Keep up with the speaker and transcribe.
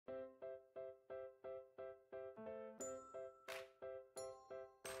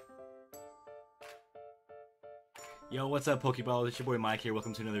Yo, what's up, PokeBaller? It's your boy Mike here.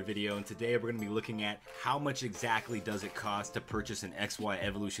 Welcome to another video, and today we're going to be looking at how much exactly does it cost to purchase an XY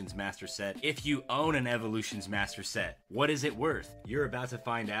Evolutions Master Set if you own an Evolutions Master Set. What is it worth? You're about to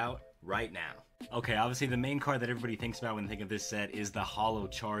find out right now. Okay, obviously the main card that everybody thinks about when they think of this set is the Holo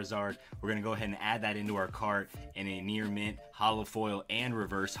Charizard. We're going to go ahead and add that into our cart in a near mint holo foil and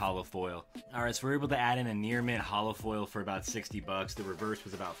reverse holo foil. Alright, so we're able to add in a near mint holo foil for about 60 bucks. The reverse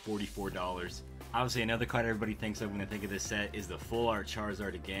was about $44. Obviously another card everybody thinks of when they think of this set is the Full Art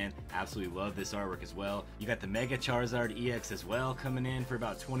Charizard again. Absolutely love this artwork as well. You got the Mega Charizard EX as well coming in for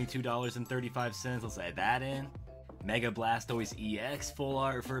about $22.35. Let's add that in. Mega Blastoise EX Full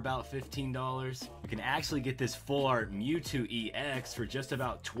Art for about $15. You can actually get this Full Art Mewtwo EX for just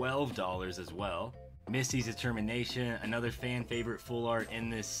about $12 as well. Misty's Determination, another fan favorite full art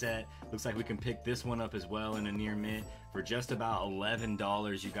in this set. Looks like we can pick this one up as well in a near mint for just about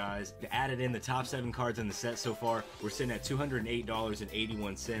 $11, you guys. To add it in, the top 7 cards in the set so far, we're sitting at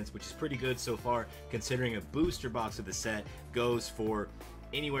 $208.81, which is pretty good so far, considering a booster box of the set goes for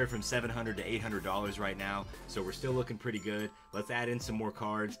anywhere from $700 to $800 right now. So we're still looking pretty good. Let's add in some more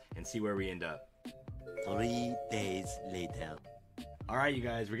cards and see where we end up. 3 days later. Alright, you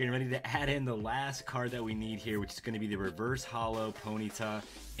guys, we're getting ready to add in the last card that we need here, which is going to be the Reverse Holo Ponyta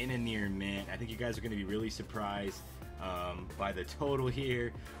in a near mint. I think you guys are going to be really surprised by the total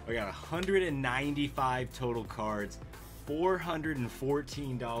here. We got 195 total cards.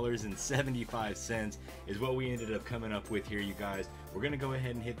 $414.75 is what we ended up coming up with here, you guys. We're gonna go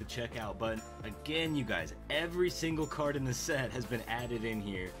ahead and hit the checkout button. Again, you guys, every single card in the set has been added in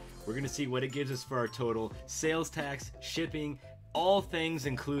here. We're gonna see what it gives us for our total. Sales tax, shipping, all things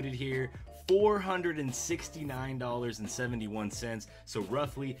included here. $469.71, so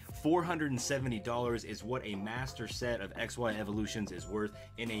roughly $470 is what a master set of XY Evolutions is worth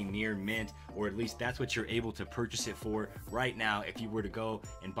in a near mint, or at least that's what you're able to purchase it for right now if you were to go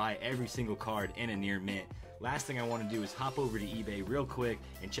and buy every single card in a near mint. Last thing I want to do is hop over to eBay real quick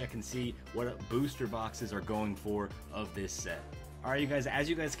and check and see what booster boxes are going for of this set. Alright, you guys, as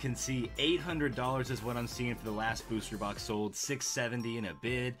you guys can see, $800 is what I'm seeing for the last booster box sold. $670 in a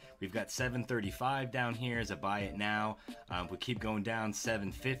bid. We've got $735 down here as a buy it now. We keep going down.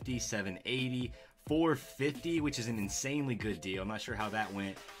 $750, $780, $450, which is an insanely good deal. I'm not sure how that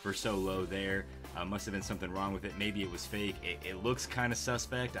went for so low there. Must have been something wrong with it. Maybe it was fake. It looks kind of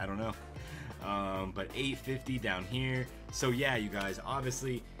suspect. I don't know. But $850 down here. So yeah, you guys,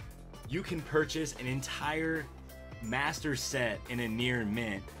 obviously you can purchase an entire master set in a near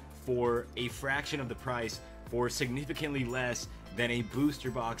mint for a fraction of the price, for significantly less than a booster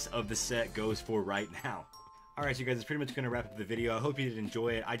box of the set goes for right now. Alright, you guys, it's pretty much going to wrap up the video. I hope you did enjoy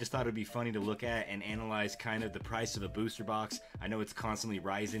it. I just thought it would be funny to look at and analyze kind of the price of a booster box. I know it's constantly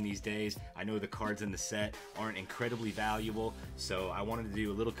rising these days. I know the cards in the set aren't incredibly valuable, so I wanted to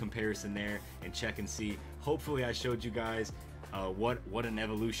do a little comparison there and check and see. Hopefully I showed you guys what an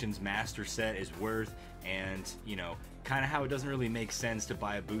Evolutions Master Set is worth, and you know, kind of how it doesn't really make sense to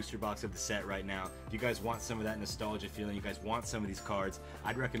buy a booster box of the set right now. If you guys want some of that nostalgia feeling, you guys want some of these cards,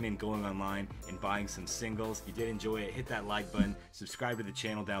 I'd recommend going online and buying some singles. If you did enjoy it, hit that like button, subscribe to the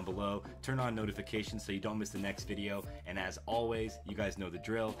channel down below, turn on notifications so you don't miss the next video, and as always, you guys know the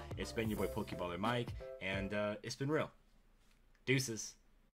drill. It's been your boy PokeBaller Mike, and it's been real. Deuces.